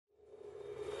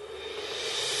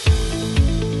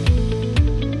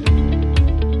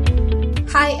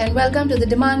Hi, and welcome to the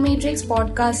Demand Matrix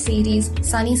podcast series,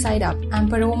 Sunny Side Up. I'm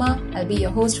Paroma. I'll be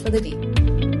your host for the day.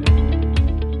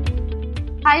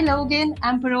 Hi, Logan.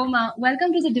 I'm Paroma.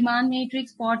 Welcome to the Demand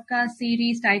Matrix podcast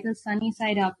series titled Sunny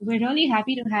Side Up. We're really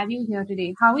happy to have you here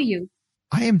today. How are you?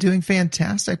 I am doing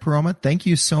fantastic, Paroma. Thank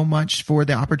you so much for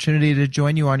the opportunity to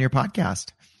join you on your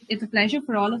podcast. It's a pleasure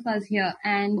for all of us here.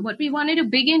 And what we wanted to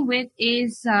begin with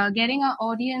is getting our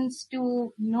audience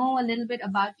to know a little bit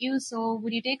about you. So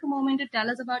would you take a moment to tell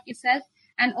us about yourself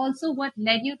and also what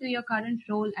led you to your current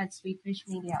role at Sweetfish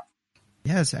Media?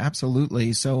 Yes,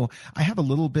 absolutely. So I have a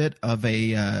little bit of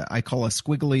I call a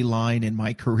squiggly line in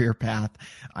my career path.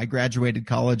 I graduated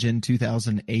college in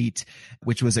 2008,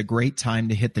 which was a great time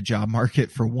to hit the job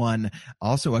market for one.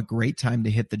 Also a great time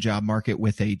to hit the job market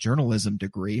with a journalism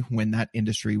degree when that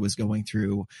industry was going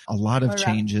through a lot of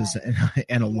changes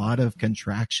and a lot of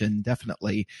contraction,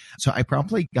 definitely. So I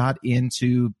promptly got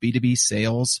into B2B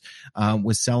sales,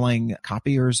 was selling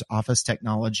copiers, office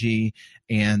technology,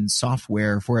 and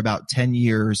software for about 10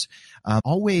 years.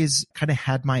 Always kind of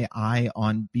had my eye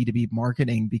on B2B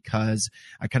marketing because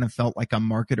I kind of felt like a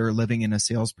marketer living in a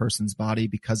salesperson's body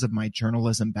because of my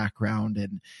journalism background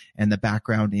and the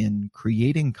background in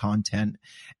creating content.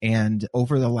 And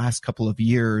over the last couple of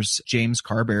years, James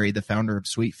Carberry, the founder of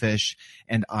Sweetfish,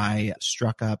 and I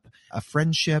struck up a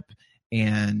friendship,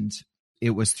 and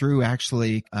it was through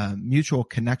actually a mutual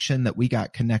connection that we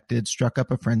got connected, struck up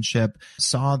a friendship,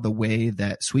 saw the way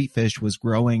that Sweetfish was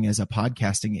growing as a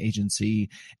podcasting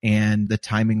agency, and the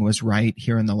timing was right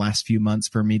here in the last few months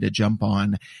for me to jump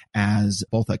on as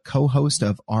both a co-host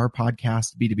of our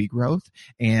podcast, B2B Growth,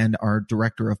 and our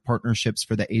director of partnerships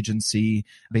for the agency.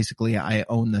 Basically, I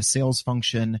own the sales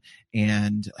function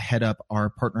and head up our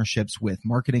partnerships with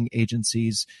marketing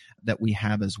agencies that we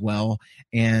have as well.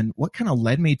 And what kind of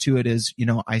led me to it is,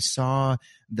 I saw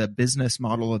the business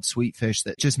model of Sweetfish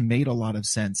that just made a lot of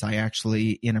sense. I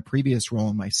actually, in a previous role,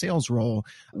 in my sales role,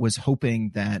 was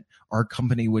hoping that our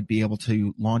company would be able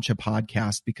to launch a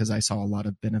podcast because I saw a lot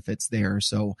of benefits there.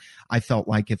 So I felt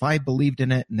like if I believed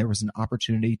in it and there was an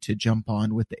opportunity to jump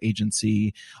on with the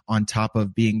agency on top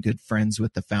of being good friends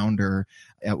with the founder,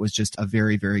 it was just a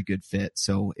very, very good fit.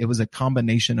 So it was a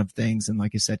combination of things. And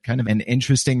like I said, kind of an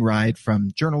interesting ride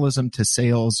from journalism to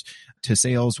sales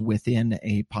within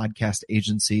a podcast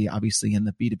agency, obviously in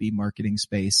the B2B marketing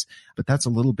space. But that's a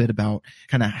little bit about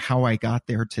kind of how I got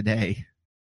there today.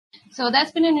 So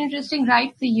that's been an interesting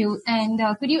ride for you. And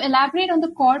could you elaborate on the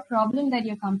core problem that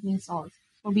your company solves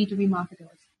for B2B marketers?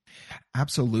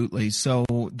 Absolutely. So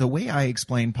the way I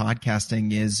explain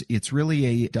podcasting is it's really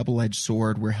a double-edged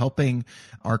sword. We're helping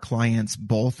our clients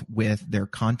both with their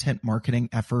content marketing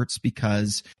efforts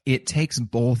because it takes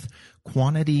both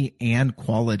quantity and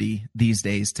quality these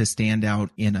days to stand out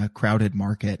in a crowded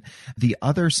market. The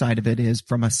other side of it is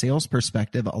from a sales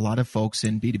perspective, a lot of folks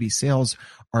in B2B sales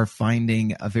are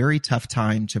finding a very tough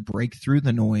time to break through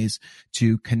the noise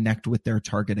to connect with their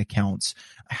target accounts.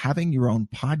 Having your own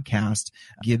podcast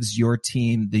gives your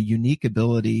team the unique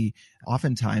ability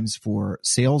oftentimes for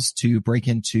sales to break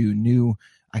into new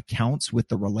accounts with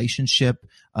the relationship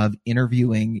of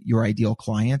interviewing your ideal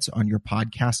clients on your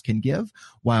podcast can give,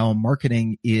 while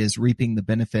marketing is reaping the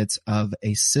benefits of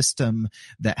a system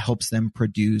that helps them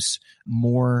produce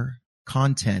more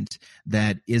content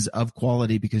that is of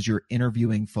quality because you're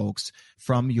interviewing folks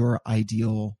from your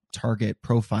ideal target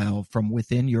profile from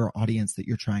within your audience that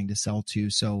you're trying to sell to.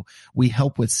 So we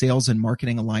help with sales and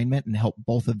marketing alignment and help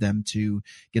both of them to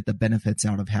get the benefits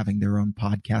out of having their own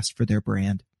podcast for their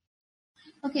brand.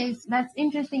 Okay, so that's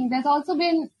interesting. There's also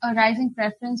been a rising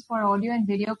preference for audio and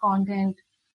video content.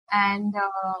 And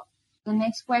the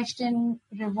next question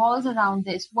revolves around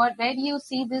this. Where do you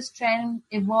see this trend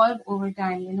evolve over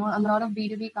time? A lot of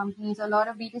B2B companies, a lot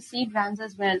of B2C brands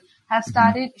as well have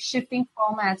started shifting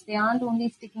formats. They aren't only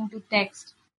sticking to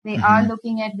text. They are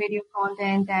looking at video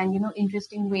content and,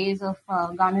 interesting ways of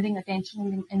garnering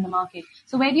attention in the market.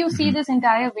 So where do you see this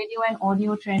entire video and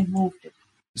audio trend move to?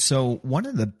 So one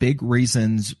of the big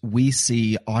reasons we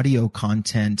see audio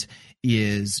content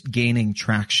is gaining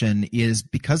traction is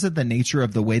because of the nature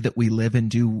of the way that we live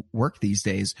and do work these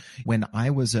days. When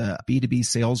I was a B2B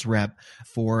sales rep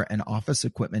for an office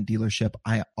equipment dealership,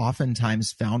 I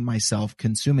oftentimes found myself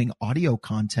consuming audio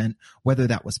content, whether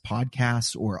that was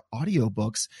podcasts or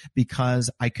audiobooks, because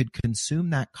I could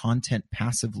consume that content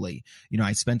passively.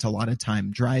 I spent a lot of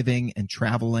time driving and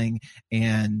traveling,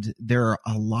 and there are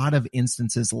a lot of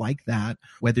instances businesses like that,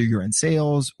 whether you're in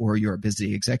sales or you're a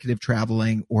busy executive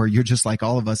traveling, or you're just like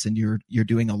all of us and you're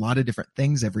doing a lot of different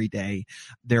things every day,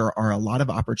 there are a lot of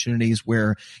opportunities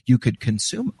where you could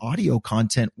consume audio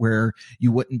content where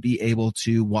you wouldn't be able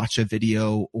to watch a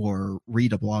video or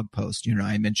read a blog post.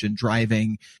 I mentioned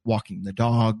driving, walking the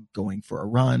dog, going for a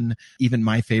run, even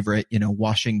my favorite,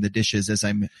 washing the dishes as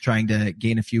I'm trying to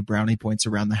gain a few brownie points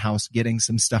around the house, getting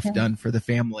some stuff done for the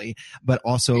family, but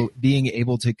also being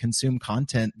able to consume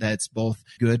content that's both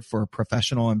good for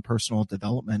professional and personal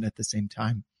development at the same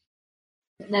time.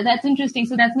 That's interesting.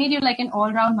 So that's made you like an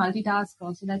all-round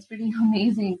multitasker. So that's pretty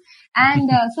amazing. And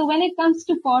so when it comes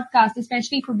to podcasts,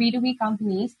 especially for B2B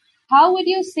companies, how would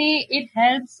you say it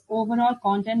helps overall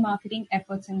content marketing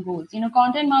efforts and goals?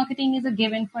 Content marketing is a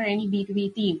given for any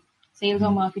B2B team, sales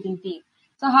or marketing team.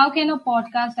 So how can a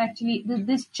podcast actually,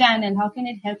 this channel, how can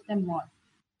it help them more?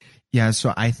 Yeah,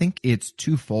 so I think it's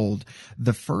twofold.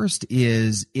 The first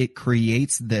is it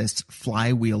creates this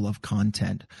flywheel of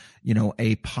content.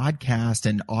 A podcast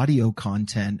and audio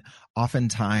content,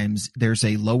 oftentimes there's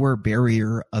a lower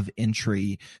barrier of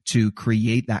entry to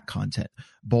create that content,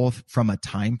 both from a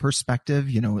time perspective.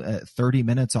 30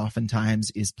 minutes oftentimes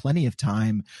is plenty of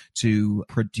time to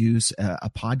produce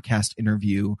a podcast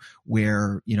interview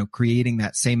where, creating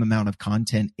that same amount of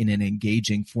content in an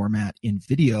engaging format in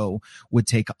video would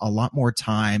take a lot more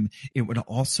time. It would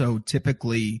also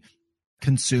typically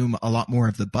consume a lot more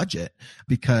of the budget,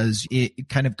 because it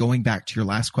kind of going back to your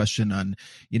last question on,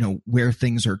 where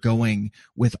things are going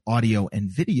with audio and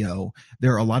video,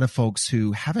 there are a lot of folks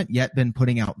who haven't yet been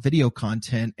putting out video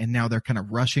content, and now they're kind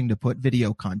of rushing to put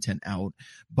video content out.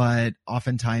 But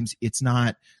oftentimes it's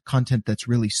not content that's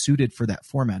really suited for that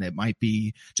format. It might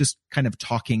be just kind of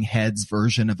talking heads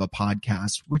version of a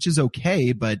podcast, which is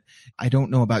okay. But I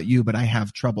don't know about you, but I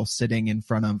have trouble sitting in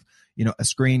front of a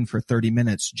screen for 30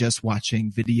 minutes just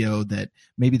watching video that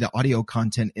maybe the audio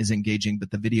content is engaging, but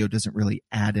the video doesn't really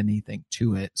add anything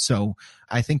to it. So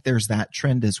I think there's that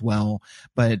trend as well.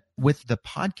 But with the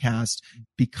podcast,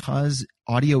 because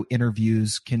audio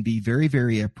interviews can be very,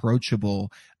 very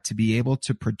approachable, to be able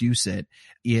to produce it,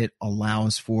 it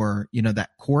allows for, that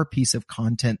core piece of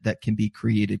content that can be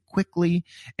created quickly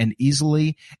and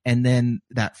easily. And then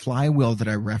that flywheel that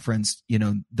I referenced,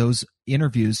 those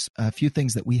interviews, a few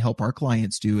things that we help our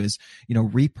clients do is,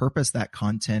 repurpose that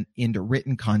content into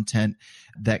written content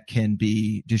that can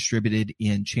be distributed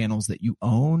in channels that you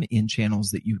own, in channels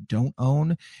that you don't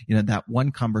own. That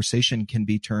one conversation can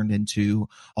be turned into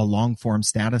a long form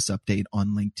status update on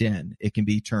LinkedIn. It can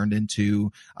be turned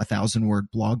into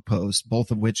 1,000-word blog post, both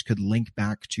of which could link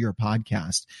back to your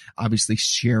podcast. Obviously,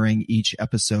 sharing each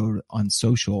episode on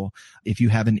social. If you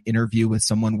have an interview with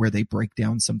someone where they break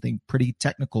down something pretty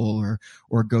technical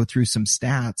or go through some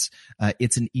stats,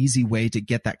 it's an easy way to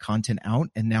get that content out.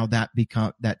 And now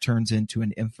that turns into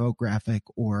an infographic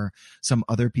or some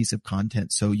other piece of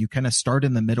content. So you kind of start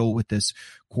in the middle with this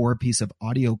core piece of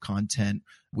audio content,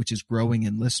 which is growing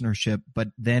in listenership, but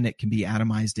then it can be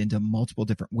atomized into multiple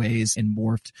different ways and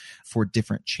morphed for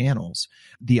different channels.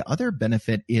 The other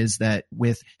benefit is that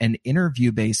with an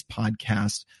interview-based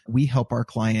podcast, we help our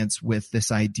clients with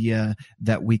this idea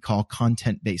that we call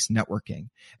content-based networking.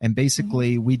 And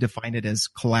basically, we define it as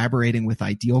collaborating with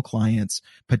ideal clients,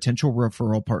 potential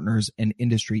referral partners, and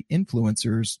industry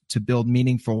influencers to build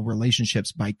meaningful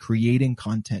relationships by creating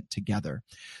content together.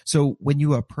 So when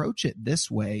you approach it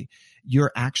this way,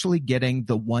 you're actually getting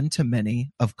the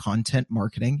one-to-many of content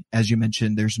marketing. As you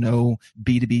mentioned, there's no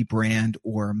B2B brand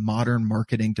or modern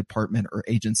marketing department or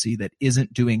agency that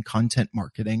isn't doing content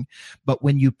marketing. But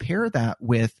when you pair that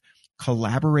with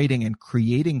collaborating and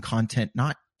creating content,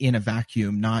 not in a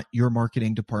vacuum, not your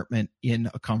marketing department in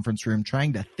a conference room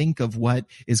trying to think of what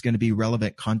is going to be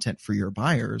relevant content for your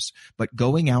buyers, but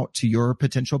going out to your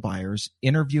potential buyers,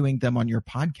 interviewing them on your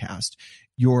podcast,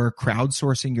 you're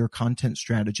crowdsourcing your content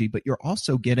strategy, but you're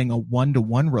also getting a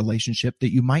one-to-one relationship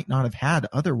that you might not have had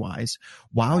otherwise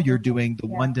while you're doing the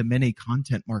one-to-many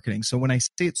content marketing. So when I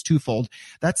say it's twofold,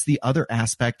 that's the other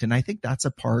aspect. And I think that's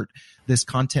a part, this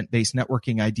content-based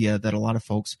networking idea that a lot of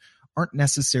folks aren't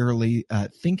necessarily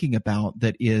thinking about,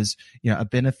 that is, a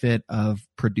benefit of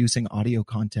producing audio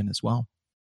content as well.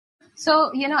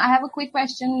 So, I have a quick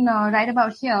question right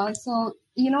about here. So,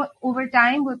 over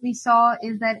time, what we saw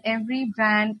is that every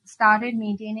brand started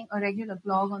maintaining a regular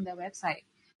blog on their website.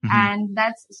 Mm-hmm. And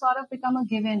that's sort of become a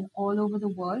given all over the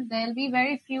world. There'll be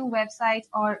very few websites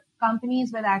or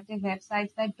companies with active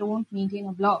websites that don't maintain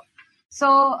a blog.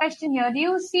 So, question here: do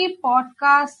you see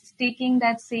podcasts taking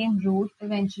that same route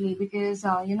eventually? Because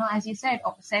as you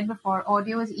said before,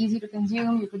 audio is easy to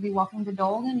consume. You could be walking the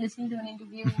dog and listening to an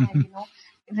interview, and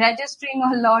registering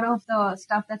a lot of the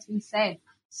stuff that's been said.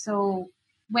 So,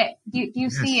 where do you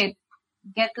see Yes. it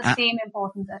get the same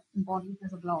importance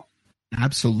as a blog?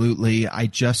 Absolutely. I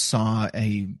just saw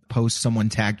a post someone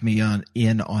tagged me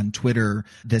on Twitter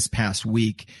this past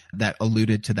week that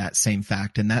alluded to that same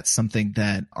fact. And that's something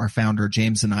that our founder,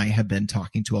 James, and I have been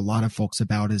talking to a lot of folks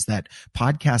about, is that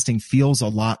podcasting feels a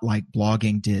lot like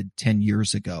blogging did 10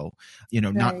 years ago.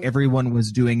 Not Right. everyone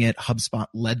was doing it. HubSpot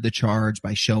led the charge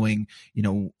by showing,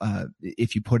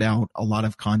 if you put out a lot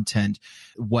of content,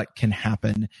 what can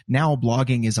happen. Now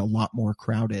blogging is a lot more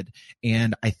crowded.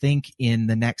 And I think in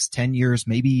the next 10 years,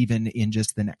 maybe even in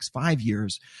just the next 5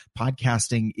 years,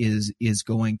 podcasting is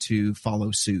going to follow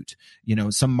suit.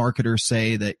 Some marketers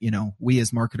say that, we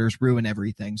as marketers ruin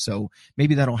everything. So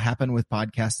maybe that'll happen with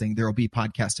podcasting. There'll be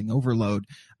podcasting overload,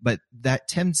 but that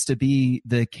tends to be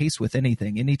the case with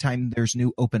anything. Anytime there's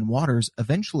new open waters,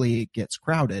 eventually it gets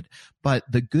crowded. But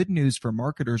the good news for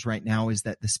marketers right now is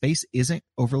that the space isn't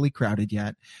overly crowded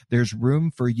yet. There's room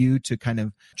for you to kind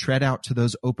of tread out to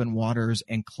those open waters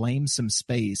and claim some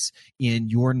space in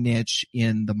your niche,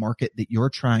 in the market that you're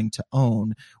trying to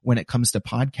own when it comes to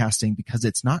podcasting, because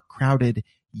it's not crowded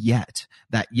yet.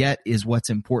 That yet is what's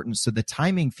important. So the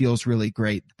timing feels really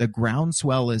great. The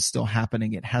groundswell is still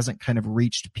happening. It hasn't kind of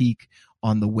reached peak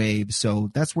on the wave. So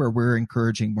that's where we're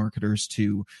encouraging marketers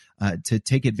to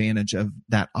take advantage of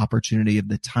that opportunity of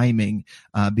the timing,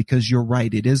 because you're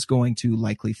right. It is going to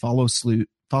likely follow suit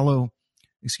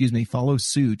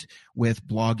with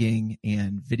blogging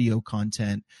and video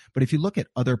content. But if you look at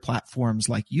other platforms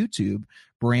like YouTube,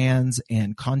 brands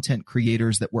and content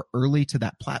creators that were early to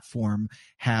that platform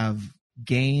have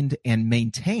gained and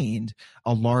maintained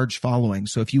a large following.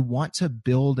 So if you want to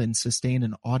build and sustain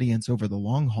an audience over the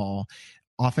long haul,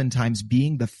 oftentimes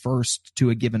being the first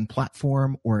to a given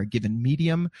platform or a given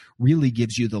medium really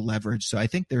gives you the leverage. So I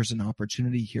think there's an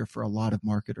opportunity here for a lot of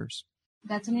marketers.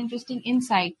 That's an interesting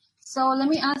insight. So let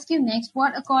me ask you next,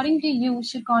 what, according to you,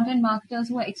 should content marketers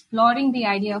who are exploring the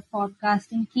idea of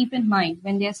podcasting keep in mind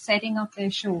when they're setting up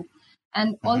their show?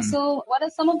 And also, what are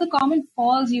some of the common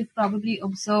falls you've probably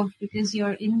observed because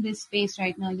you're in this space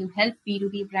right now? You help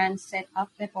B2B brands set up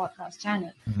their podcast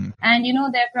channel. And,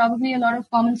 there are probably a lot of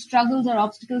common struggles or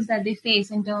obstacles that they face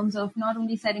in terms of not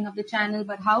only setting up the channel,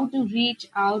 but how to reach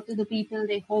out to the people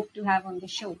they hope to have on the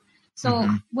show. So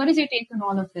what is your take on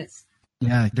all of this?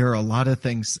 Yeah, there are a lot of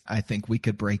things I think we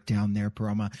could break down there,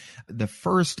 Paroma. The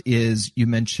first is you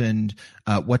mentioned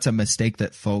what's a mistake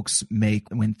that folks make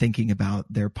when thinking about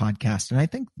their podcast. And I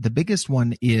think the biggest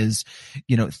one is,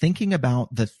 thinking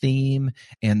about the theme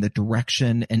and the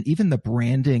direction and even the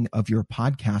branding of your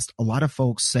podcast. A lot of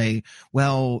folks say,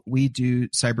 well, we do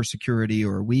cybersecurity,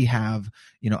 or we have,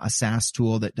 a SaaS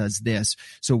tool that does this.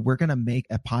 So we're going to make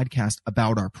a podcast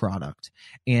about our product.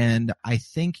 And I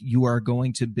think you are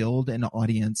going to build an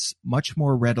audience much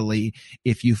more readily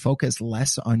if you focus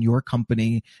less on your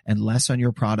company and less on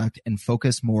your product and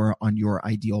focus more on your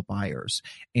ideal buyers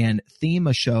and theme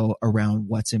a show around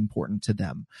what's important to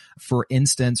them. For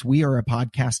instance, we are a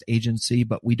podcast agency,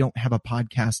 but we don't have a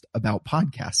podcast about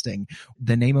podcasting.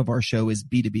 The name of our show is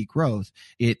B2B Growth.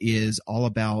 It is all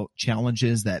about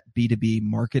challenges that B2B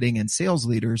marketing and sales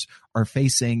leaders are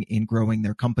facing in growing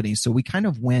their companies. So we kind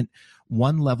of went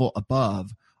one level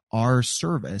above our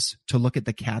service to look at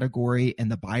the category and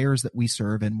the buyers that we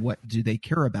serve and what do they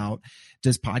care about.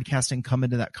 Does podcasting come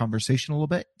into that conversation a little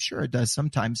bit? Sure, it does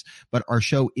sometimes, but our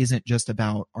show isn't just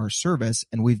about our service,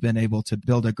 and we've been able to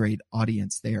build a great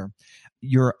audience there.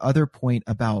 Your other point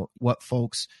about what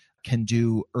folks can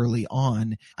do early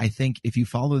on, I think if you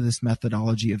follow this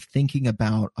methodology of thinking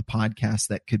about a podcast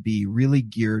that could be really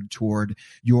geared toward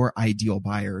your ideal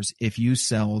buyers, if you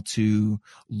sell to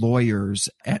lawyers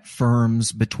at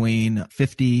firms between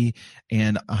 50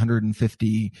 and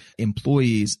 150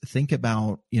 employees, think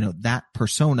about, that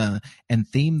persona and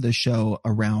theme the show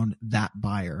around that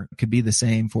buyer. It could be the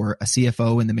same for a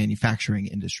CFO in the manufacturing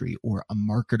industry or a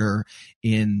marketer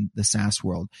in the SaaS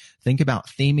world. Think about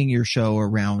theming your show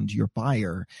around your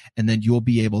buyer, and then you'll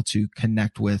be able to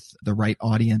connect with the right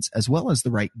audience as well as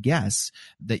the right guests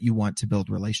that you want to build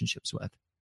relationships with.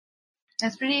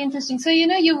 That's pretty interesting. So,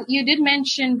 you did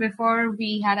mention before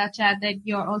we had our chat that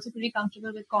you're also pretty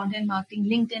comfortable with content marketing.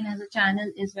 LinkedIn as a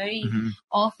channel is very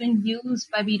often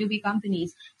used by B2B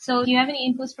companies. So do you have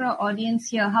any inputs for our audience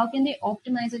here? How can they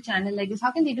optimize a channel like this?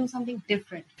 How can they do something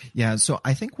different? Yeah. So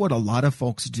I think what a lot of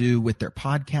folks do with their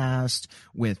podcast,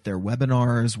 with their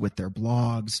webinars, with their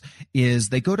blogs is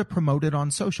they go to promote it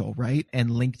on social, right? And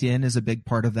LinkedIn is a big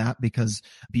part of that because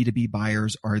B2B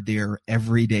buyers are there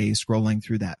every day scrolling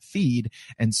through that feed.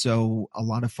 And so a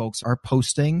lot of folks are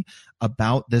posting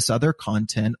about this other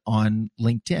content on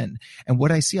LinkedIn. And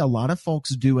what I see a lot of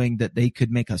folks doing that they could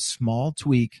make a small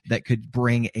tweak that could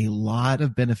bring a lot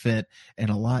of benefit and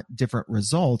a lot different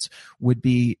results would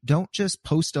be, don't just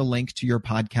post a link to your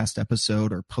podcast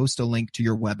episode or post a link to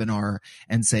your webinar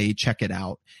and say, check it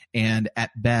out. And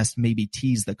at best, maybe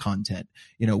tease the content.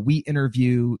 We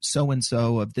interview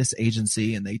so-and-so of this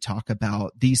agency and they talk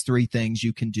about these 3 things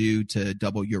you can do to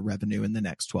double your revenue in the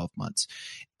next 12 months.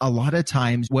 A lot of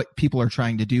times what people are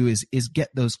trying to do is get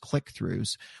those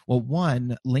click-throughs. Well,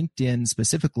 one, LinkedIn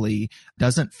specifically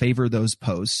doesn't favor those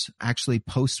posts, actually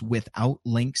posts without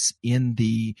links in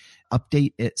the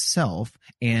update itself,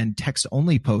 and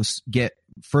text-only posts get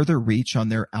further reach on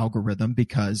their algorithm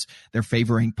because they're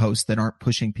favoring posts that aren't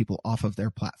pushing people off of their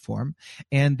platform.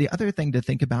 And the other thing to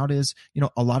think about is,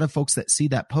 a lot of folks that see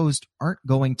that post aren't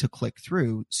going to click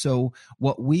through. So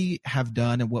what we have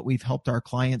done and what we've helped our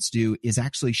clients do is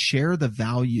actually share the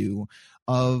value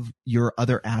of your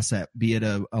other asset, be it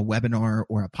a webinar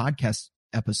or a podcast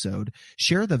episode.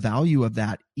 Share the value of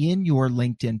that in your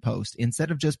LinkedIn post.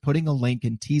 Instead of just putting a link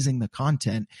and teasing the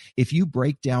content, if you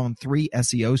break down 3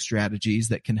 SEO strategies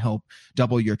that can help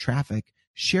double your traffic,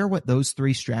 share what those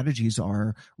 3 strategies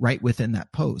are right within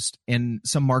that post. And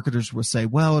some marketers will say,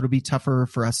 well, it'll be tougher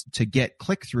for us to get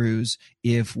click-throughs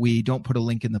if we don't put a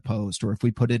link in the post or if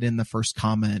we put it in the first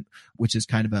comment, which is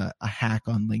kind of a hack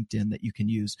on LinkedIn that you can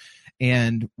use.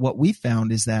 And what we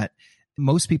found is that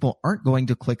most people aren't going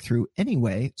to click through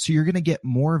anyway. So you're going to get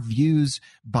more views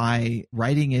by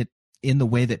writing it in the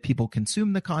way that people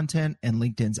consume the content and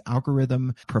LinkedIn's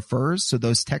algorithm prefers. So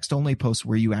those text-only posts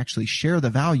where you actually share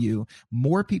the value,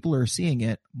 more people are seeing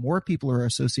it, more people are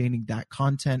associating that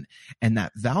content and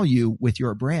that value with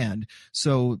your brand.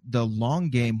 So the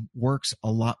long game works a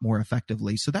lot more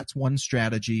effectively. So that's one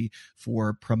strategy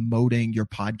for promoting your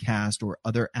podcast or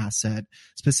other asset,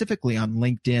 specifically on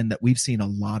LinkedIn, that we've seen a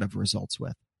lot of results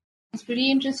with. It's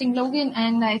pretty interesting, Logan.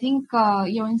 And I think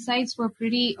your insights were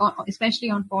pretty, especially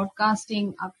on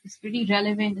podcasting, it's pretty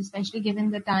relevant, especially given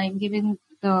the time, given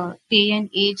the day and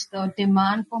age, the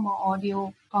demand for more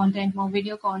audio content, more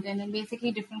video content, and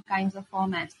basically different kinds of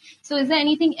formats. So is there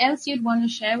anything else you'd want to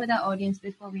share with our audience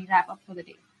before we wrap up for the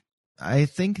day? I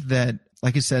think that,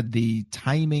 like I said, the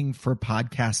timing for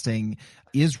podcasting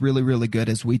is really, really good,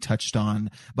 as we touched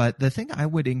on. But the thing I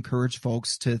would encourage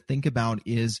folks to think about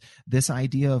is this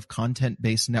idea of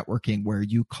content-based networking, where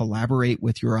you collaborate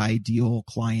with your ideal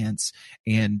clients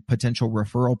and potential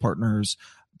referral partners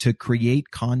to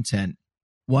create content.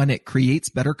 One, it creates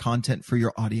better content for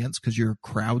your audience because you're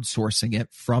crowdsourcing it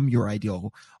from your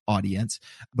ideal audience,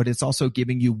 but it's also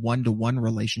giving you one-to-one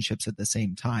relationships at the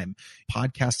same time.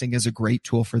 Podcasting is a great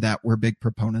tool for that. We're big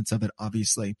proponents of it,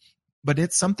 obviously. But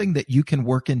it's something that you can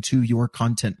work into your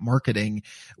content marketing,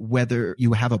 whether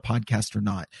you have a podcast or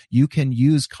not. You can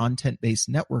use content-based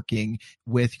networking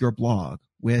with your blog,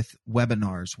 with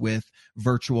webinars, with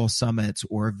virtual summits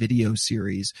or video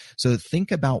series. So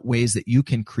think about ways that you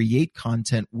can create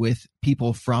content with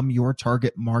people from your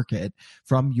target market,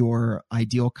 from your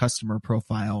ideal customer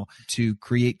profile, to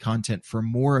create content for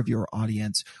more of your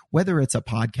audience, whether it's a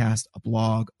podcast, a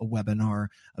blog, a webinar,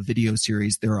 a video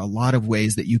series. There are a lot of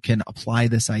ways that you can apply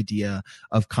this idea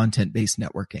of content-based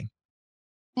networking.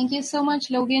 Thank you so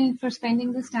much, Logan, for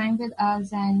spending this time with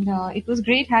us. And it was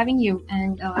great having you.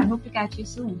 And I hope to catch you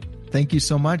soon. Thank you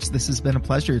so much. This has been a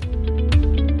pleasure.